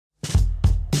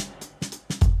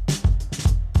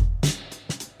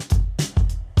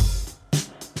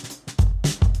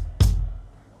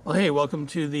Well, hey, welcome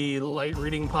to the Light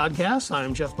Reading Podcast.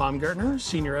 I'm Jeff Baumgartner,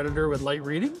 Senior Editor with Light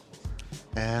Reading.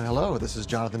 And hello, this is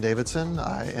Jonathan Davidson.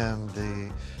 I am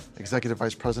the Executive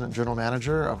Vice President and General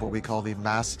Manager of what we call the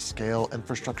Mass Scale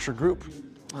Infrastructure Group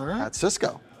at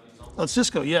Cisco. Oh, it's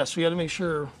Cisco, yes. We got to make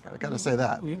sure. I got to say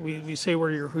that. We say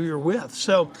who you're with.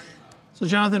 So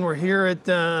Jonathan, we're here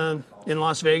in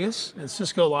Las Vegas at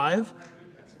Cisco Live.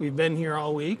 We've been here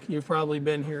all week. You've probably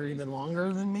been here even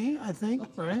longer than me, I think,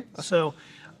 right?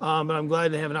 But I'm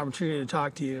glad to have an opportunity to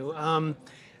talk to you. A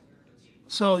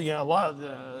lot of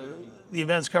the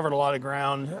events covered a lot of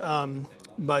ground,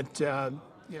 but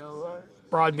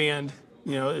broadband,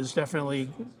 is definitely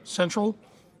central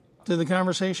to the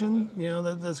conversation,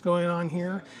 that's going on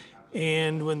here.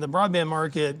 And when the broadband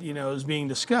market, is being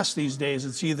discussed these days,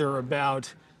 it's either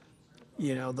about,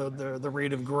 the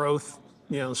rate of growth,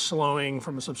 slowing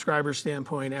from a subscriber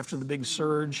standpoint after the big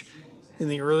surge in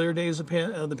the earlier days of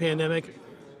the pandemic.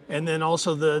 And then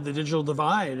also the digital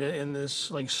divide and this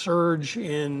surge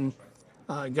in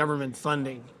government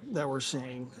funding that we're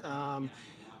seeing.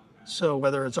 So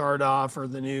whether it's RDOF or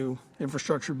the new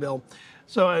infrastructure bill.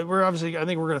 So I think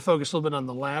we're going to focus a little bit on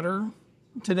the latter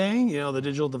today, the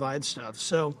digital divide stuff.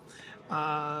 So,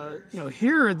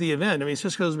 here at the event,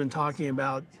 Cisco's been talking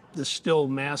about this still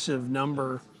massive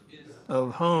number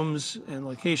of homes and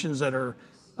locations that are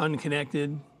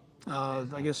unconnected,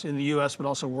 I guess in the US, but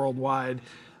also worldwide.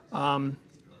 And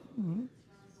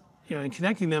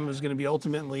connecting them is going to be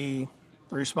ultimately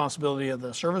the responsibility of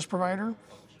the service provider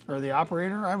or the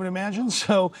operator, I would imagine.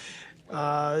 So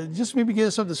just maybe get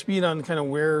us up to speed on kind of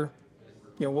where,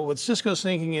 what Cisco's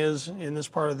thinking is in this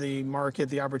part of the market,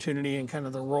 the opportunity and kind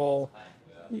of the role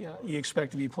you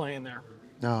expect to be playing there.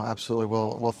 No, absolutely.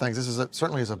 Well, thanks. This is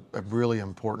certainly is a really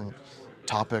important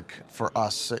topic for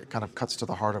us. It kind of cuts to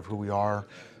the heart of who we are.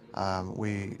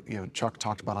 Chuck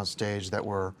talked about on stage that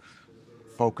we're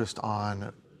focused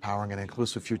on powering an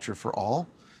inclusive future for all.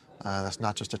 That's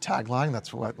not just a tagline.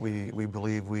 That's what we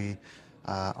believe we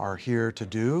are here to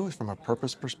do from a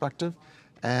purpose perspective.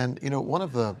 And one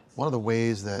of the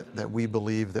ways that we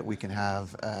believe that we can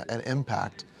have an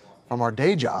impact from our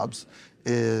day jobs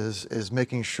is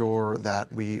making sure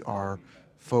that we are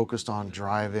focused on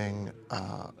driving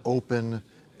open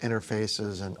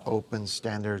interfaces and open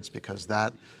standards, because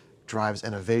that drives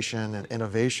innovation, and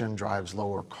innovation drives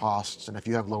lower costs. And if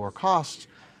you have lower costs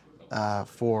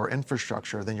for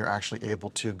infrastructure, then you're actually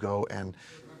able to go and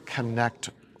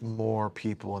connect more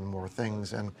people and more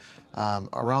things. And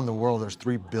around the world, there's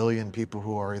 3 billion people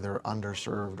who are either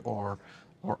underserved or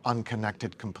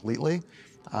unconnected completely.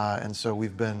 And so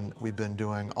we've been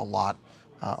doing a lot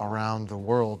around the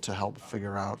world to help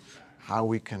figure out how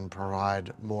we can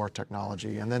provide more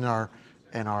technology. And then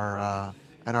in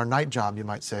our night job, you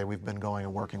might say, we've been going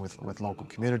and working with local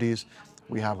communities.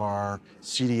 We have our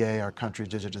CDA, our Country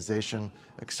Digitization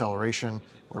Acceleration,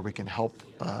 where we can help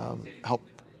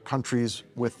countries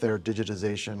with their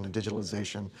digitization and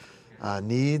digitalization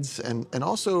needs. And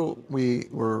also we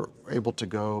were able to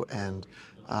go and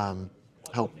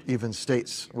help even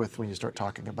states with, when you start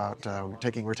talking about, we're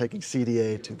taking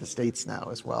CDA to the states now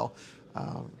as well,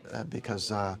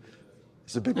 because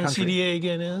it's a big country. And CDA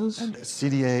again is? And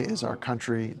CDA is our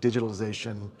Country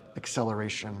Digitalization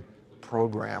Acceleration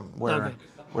Program,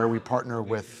 where we partner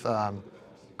with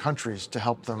countries to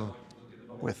help them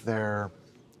with their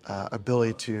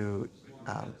ability to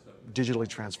digitally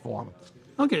transform.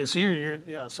 Okay, so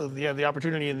so you have the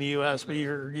opportunity in the U.S., but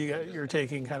you're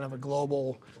taking kind of a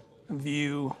global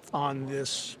view on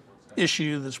this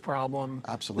issue, this problem,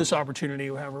 Absolutely. This opportunity,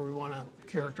 however we want to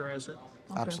characterize it.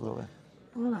 Okay. Absolutely.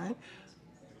 All right.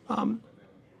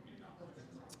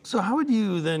 So how would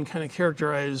you then kind of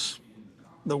characterize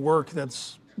the work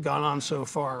that's gone on so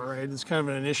far, right? It's kind of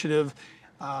an initiative.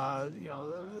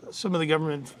 Some of the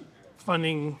government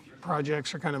funding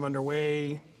projects are kind of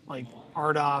underway, like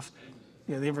RDOF.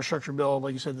 The infrastructure bill,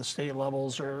 like you said, the state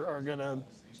levels are going to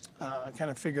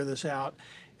kind of figure this out.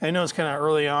 I know it's kind of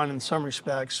early on in some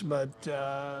respects, but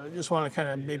just want to kind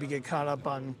of maybe get caught up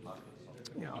on,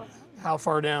 how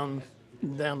far down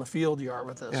the field you are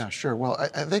with this. Yeah, sure. Well,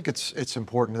 I think it's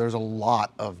important. There's a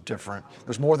lot of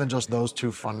there's more than just those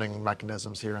two funding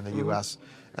mechanisms here in the U.S.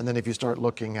 And then if you start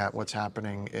looking at what's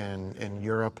happening in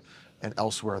Europe and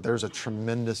elsewhere, there's a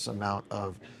tremendous amount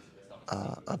of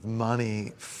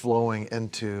money flowing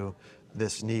into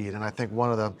this need. And I think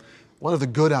one of the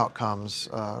good outcomes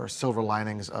or silver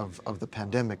linings of the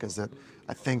pandemic is that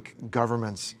I think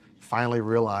governments finally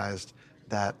realized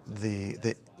that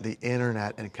the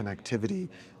internet and connectivity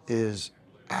is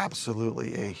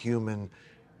absolutely a human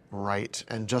right.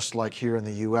 And just like here in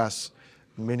the US,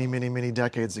 many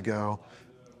decades ago,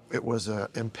 it was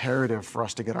imperative for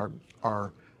us to get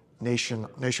our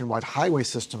nationwide highway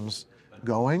systems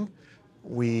going.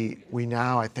 We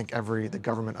now, I think the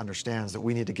government understands that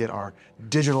we need to get our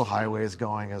digital highways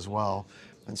going as well.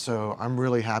 And so I'm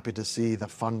really happy to see the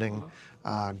funding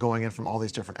going in from all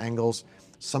these different angles.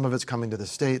 Some of it's coming to the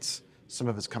states, some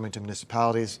of it's coming to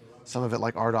municipalities, some of it,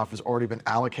 like RDOF, has already been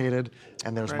allocated,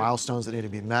 and there's Right. milestones that need to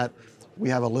be met. We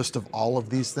have a list of all of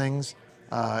these things,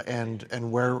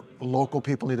 and where local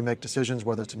people need to make decisions,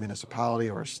 whether it's a municipality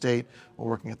or a state. We're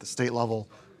working at the state level.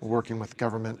 We're working with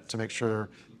government to make sure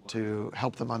to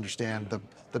help them understand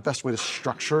the best way to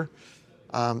structure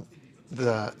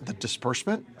the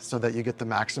disbursement so that you get the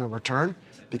maximum return.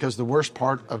 Because the worst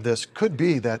part of this could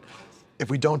be that if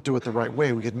we don't do it the right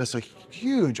way, we could miss a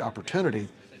huge opportunity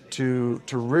to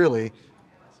really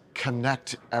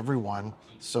connect everyone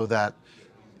so that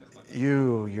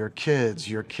your kids'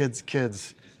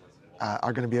 kids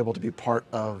are going to be able to be part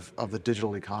of the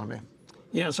digital economy.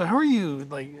 Yeah. So how are you,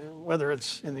 like, whether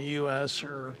it's in the U.S.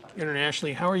 or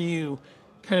internationally, how are you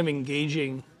kind of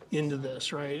engaging into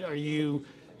this? Right? Are you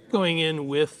going in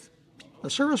with a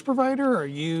service provider? Are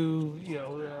you,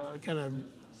 kind of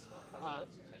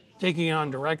taking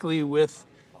on directly with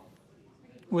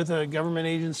a government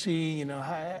agency?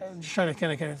 Just trying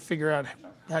to kind of figure out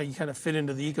how you kind of fit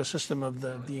into the ecosystem of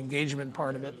the engagement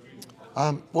part of it.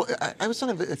 Well, I was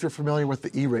wondering if you're familiar with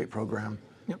the E-rate program.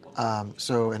 Yep.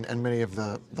 And many of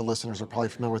the listeners are probably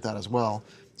familiar with that as well.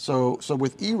 So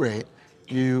with E-rate,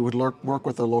 you would work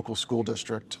with a local school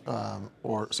district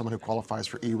or someone who qualifies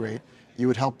for E-rate. You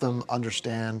would help them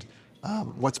understand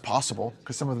what's possible,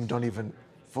 because some of them don't even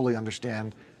fully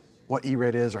understand what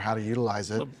E-rate is or how to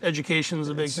utilize it. So education's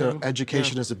a big So thing.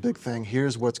 education is a big thing.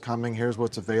 Here's what's coming. Here's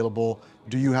what's available.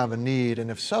 Do you have a need? And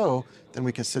if so, then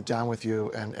we can sit down with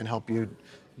you and help you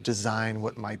design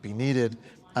what might be needed.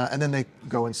 And then they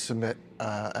go and submit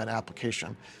an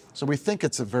application. So we think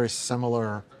it's a very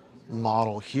similar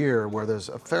model here, where there's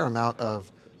a fair amount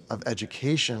of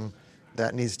education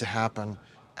that needs to happen,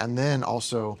 and then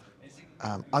also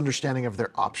understanding of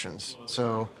their options.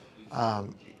 So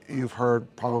you've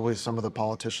heard probably some of the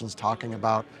politicians talking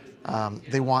about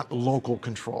they want local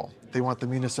control. They want the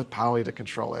municipality to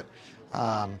control it.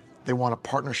 They want a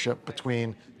partnership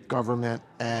between government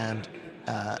and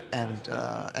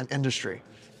industry,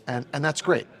 and that's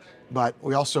great. But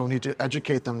we also need to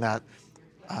educate them that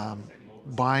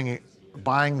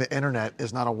buying the internet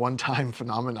is not a one-time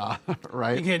phenomena,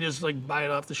 right? You can't just like buy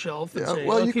it off the shelf and Yeah, say,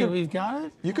 well, you okay, can- we've got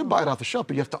it. You can buy it off the shelf,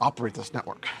 but you have to operate this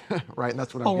network, right? And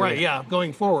that's what I'm Oh, right, getting at. yeah,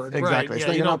 going forward. Exactly. Right. So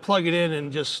Yeah, you you're don't not- plug it in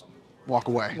and just Walk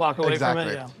away. Walk away from it,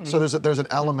 exactly. yeah. So there's an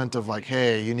element of like,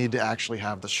 hey, you need to actually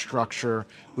have the structure,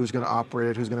 who's going to operate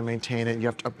it, who's going to maintain it. You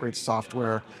have to upgrade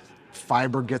software.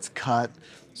 Fiber gets cut.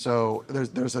 So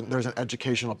there's an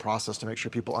educational process to make sure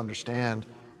people understand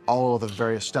all of the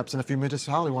various steps. And if your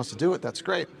municipality wants to do it, that's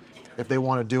great. If they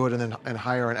want to do it and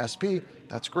hire an SP,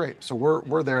 that's great. So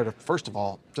we're there to, first of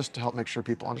all, just to help make sure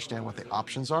people understand what the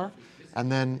options are,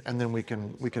 and then we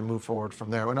can move forward from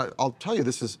there. And I'll tell you,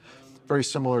 this is very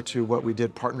similar to what we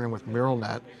did partnering with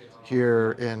MuralNet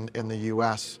here in the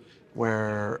U.S.,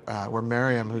 where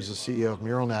Miriam, who's the CEO of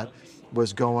MuralNet,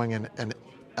 was going and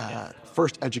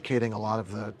first educating a lot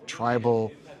of the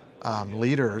tribal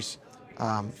leaders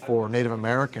for Native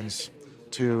Americans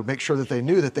to make sure that they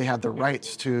knew that they had the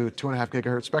rights to 2.5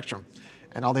 gigahertz spectrum,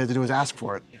 and all they had to do was ask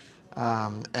for it.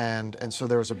 And so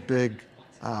there was a big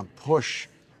push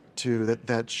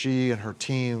that she and her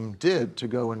team did to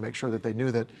go and make sure that they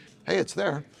knew that, hey, it's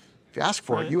there. If you ask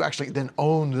for Right. it, you actually then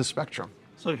own the spectrum.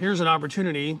 So here's an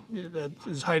opportunity that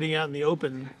is hiding out in the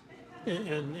open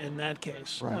in that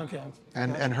case. Right. Okay.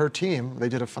 And her team, they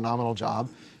did a phenomenal job.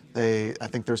 I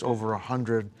think there's over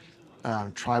 100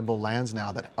 tribal lands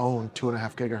now that own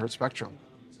 2.5 gigahertz spectrum.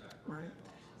 Right.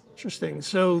 Interesting.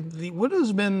 So what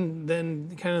has been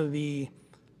then kind of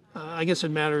I guess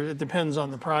it depends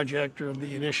on the project or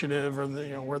the initiative or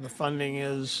where the funding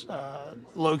is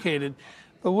located.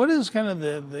 But what is kind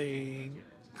of the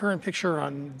current picture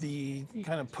on the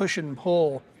kind of push and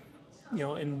pull,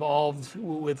 involved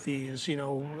with these?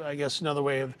 I guess another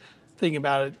way of thinking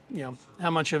about it, how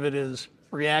much of it is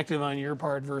reactive on your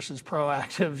part versus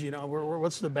proactive?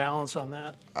 What's the balance on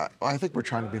that? I think we're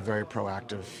trying to be very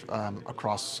proactive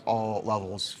across all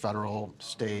levels: federal,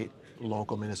 state,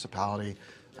 local, municipality.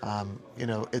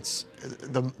 It's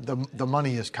the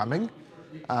money is coming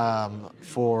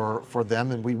for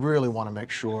them, and we really want to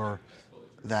make sure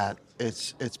that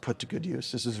it's put to good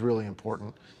use. This is really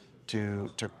important to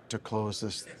close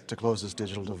this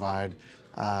digital divide.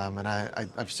 And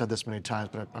I've said this many times,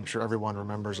 but I'm sure everyone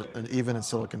remembers it. And even in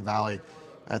Silicon Valley,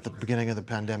 at the beginning of the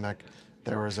pandemic,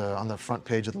 there was on the front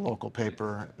page of the local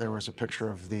paper, there was a picture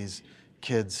of these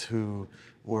kids who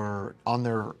were on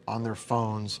their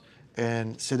phones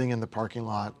and sitting in the parking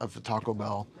lot of the Taco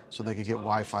Bell so they could get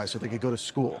Wi-Fi so they could go to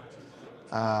school.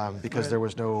 Because there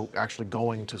was no actually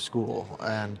going to school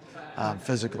and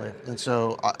physically. And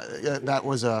so that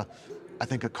was I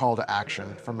think a call to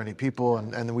action for many people.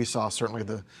 And then we saw certainly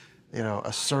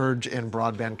a surge in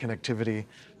broadband connectivity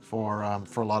for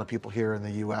a lot of people here in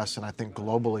the U.S. and I think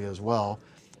globally as well.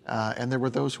 And there were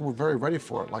those who were very ready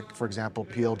for it, like for example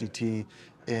PLDT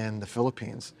in the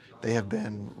Philippines. They've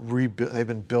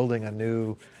been building a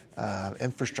new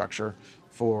infrastructure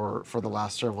for the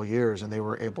last several years, and they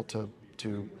were able to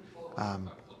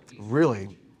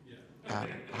really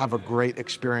have a great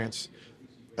experience,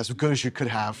 as good as you could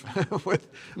have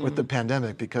with the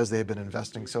pandemic, because they've been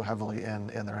investing so heavily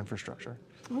in their infrastructure.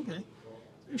 Okay,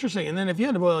 interesting. And then if you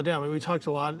had to boil it down, I mean, we talked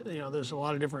a lot. There's a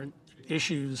lot of different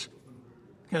issues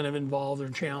kind of involved or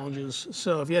challenges.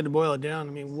 So if you had to boil it down,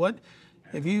 I mean, what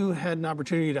if you had an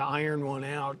opportunity to iron one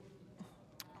out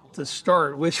to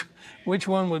start? Which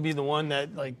one would be the one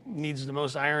that like needs the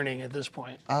most ironing at this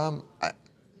point?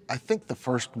 I think the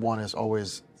first one is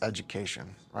always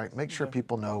education, right? Make sure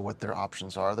people know what their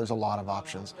options are. There's a lot of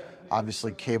options.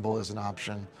 Obviously, cable is an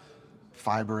option,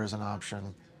 fiber is an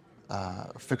option,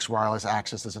 fixed wireless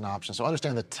access is an option. So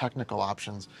understand the technical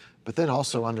options, but then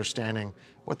also understanding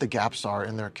what the gaps are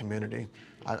in their community.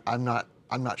 I'm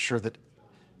not sure that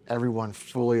everyone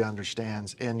fully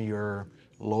understands in your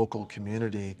local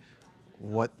community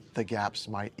what the gaps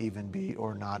might even be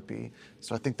or not be.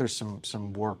 So I think there's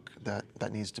some work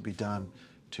that needs to be done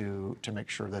to make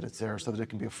sure that it's there so that it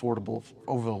can be affordable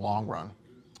over the long run.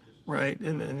 Right,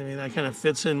 and I mean that kind of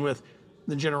fits in with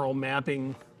the general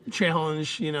mapping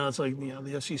challenge. It's like the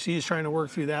FCC is trying to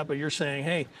work through that, but you're saying,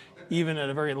 hey, even at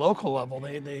a very local level,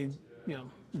 they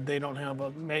may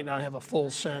not have a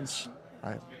full sense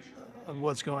Right. of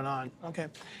what's going on. Okay.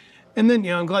 And then,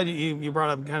 I'm glad you brought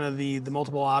up kind of the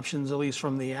multiple options, at least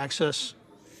from the access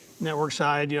network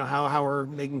side, how we're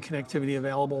making connectivity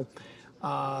available.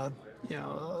 A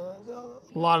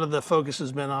lot of the focus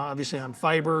has been obviously on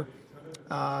fiber,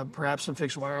 perhaps some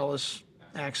fixed wireless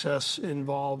access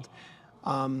involved.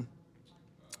 Now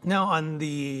on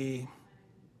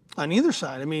either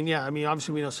side,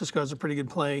 obviously we know Cisco has a pretty good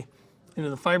play into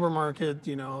the fiber market,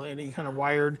 any kind of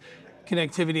wired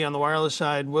connectivity on the wireless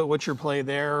side. What's your play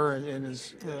there? And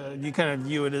is you kind of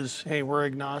view it as, hey, we're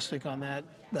agnostic on that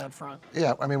front?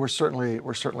 Yeah, I mean we're certainly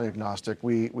agnostic.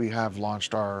 We have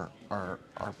launched our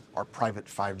private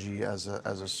 5G as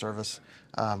a service,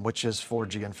 which is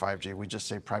 4G and 5G. We just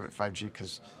say private 5G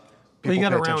because you got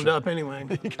to round up anyway.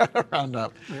 You got to round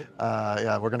up.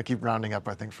 Yeah, we're going to keep rounding up,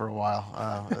 I think, for a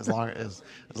while. As long as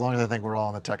I think we're all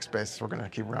in the tech space, we're going to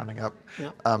keep rounding up.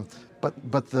 Yeah. But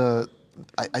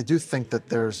I do think that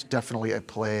there's definitely a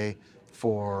play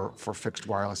for fixed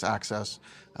wireless access,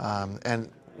 and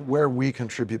where we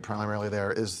contribute primarily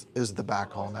there is the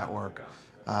backhaul network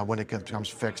when it becomes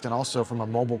fixed, and also from a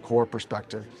mobile core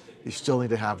perspective, you still need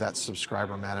to have that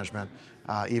subscriber management,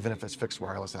 even if it's fixed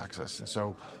wireless access. And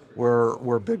so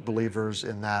we're big believers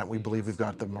in that. We believe we've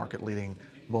got the market-leading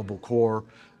mobile core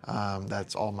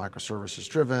that's all microservices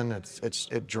driven.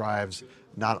 It drives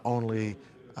not only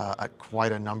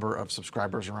quite a number of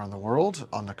subscribers around the world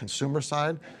on the consumer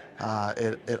side.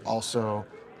 It also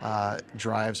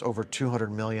drives over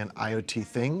 200 million IoT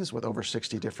things with over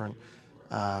 60 different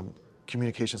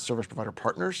communication service provider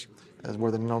partners. As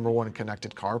we're the number one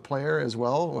connected car player as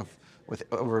well,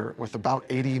 with about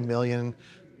 80 million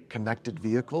connected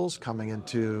vehicles coming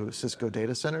into Cisco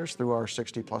data centers through our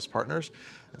 60 plus partners.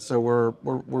 And so we're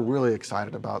really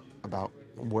excited about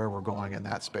where we're going in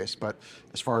that space. But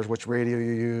as far as which radio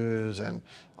you use and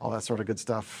all that sort of good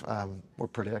stuff, we're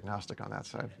pretty agnostic on that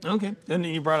side. Okay, and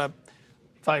you brought up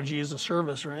 5G as a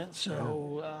service, right?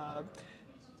 So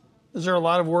is there a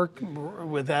lot of work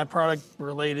with that product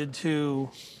related to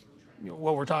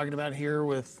what we're talking about here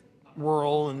with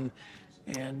rural and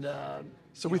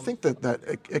so we think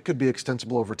that it could be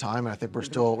extensible over time. I think we're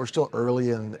still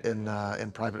early in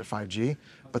private 5G,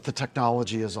 but the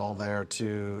technology is all there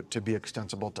to be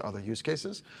extensible to other use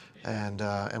cases, and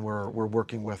we're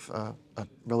working with a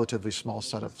relatively small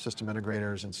set of system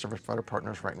integrators and service provider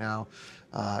partners right now,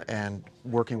 and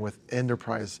working with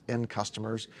enterprise end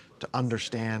customers to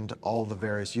understand all the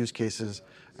various use cases.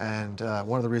 And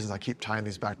one of the reasons I keep tying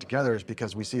these back together is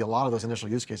because we see a lot of those initial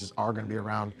use cases are going to be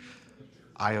around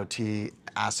IoT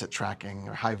asset tracking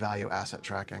or high value asset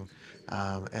tracking,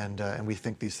 and we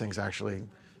think these things actually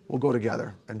we'll go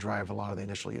together and drive a lot of the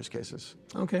initial use cases.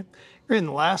 Okay, great. And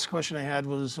the last question I had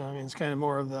was, I mean, it's kind of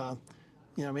more of the,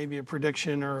 maybe a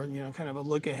prediction or, kind of a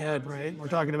look ahead, right? We're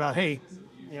talking about, hey,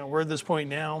 we're at this point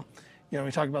now.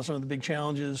 We talk about some of the big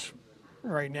challenges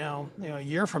right now. A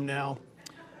year from now,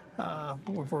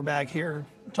 if we're back here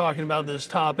talking about this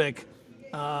topic,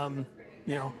 what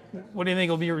do you think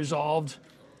will be resolved?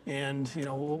 And,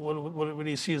 what do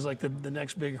you see as like the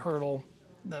next big hurdle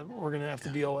that we're going to have to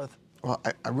deal with? Well,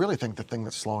 I really think the thing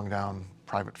that's slowing down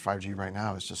private 5G right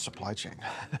now is just supply chain,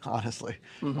 honestly.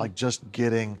 Like just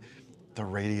getting the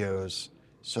radios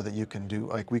so that you can do,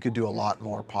 like we could do a lot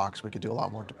more POCs, we could do a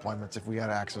lot more deployments if we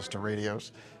had access to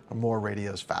radios, more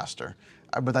radios faster.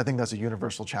 But I think that's a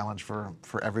universal challenge for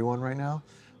everyone right now.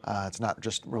 It's not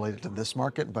just related to this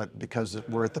market, but because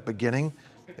we're at the beginning,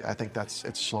 I think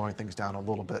it's slowing things down a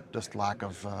little bit, just lack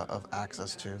of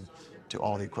access to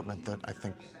all the equipment that I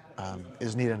think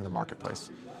is needed in the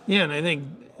marketplace. Yeah, and I think,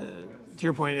 to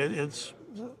your point, it's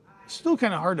still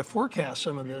kind of hard to forecast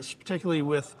some of this, particularly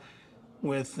with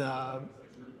these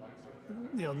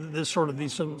sort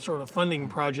of funding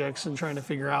projects and trying to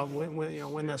figure out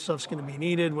when that stuff's going to be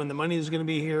needed, when the money is going to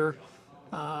be here.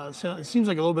 So it seems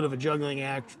like a little bit of a juggling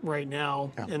act right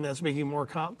now, and that's making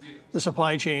the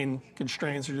supply chain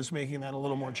constraints are just making that a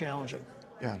little more challenging.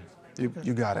 Yeah,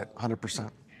 you got it,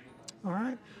 100%. All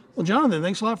right. Well, Jonathan,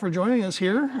 thanks a lot for joining us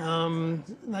here.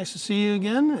 Nice to see you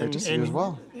again. Great to see you as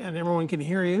well. And everyone can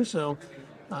hear you, so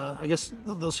I guess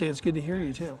they'll say it's good to hear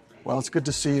you too. Well, it's good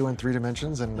to see you in 3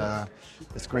 dimensions, and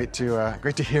it's great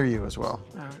to hear you as well.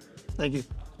 All right. Thank you.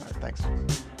 All right, thanks.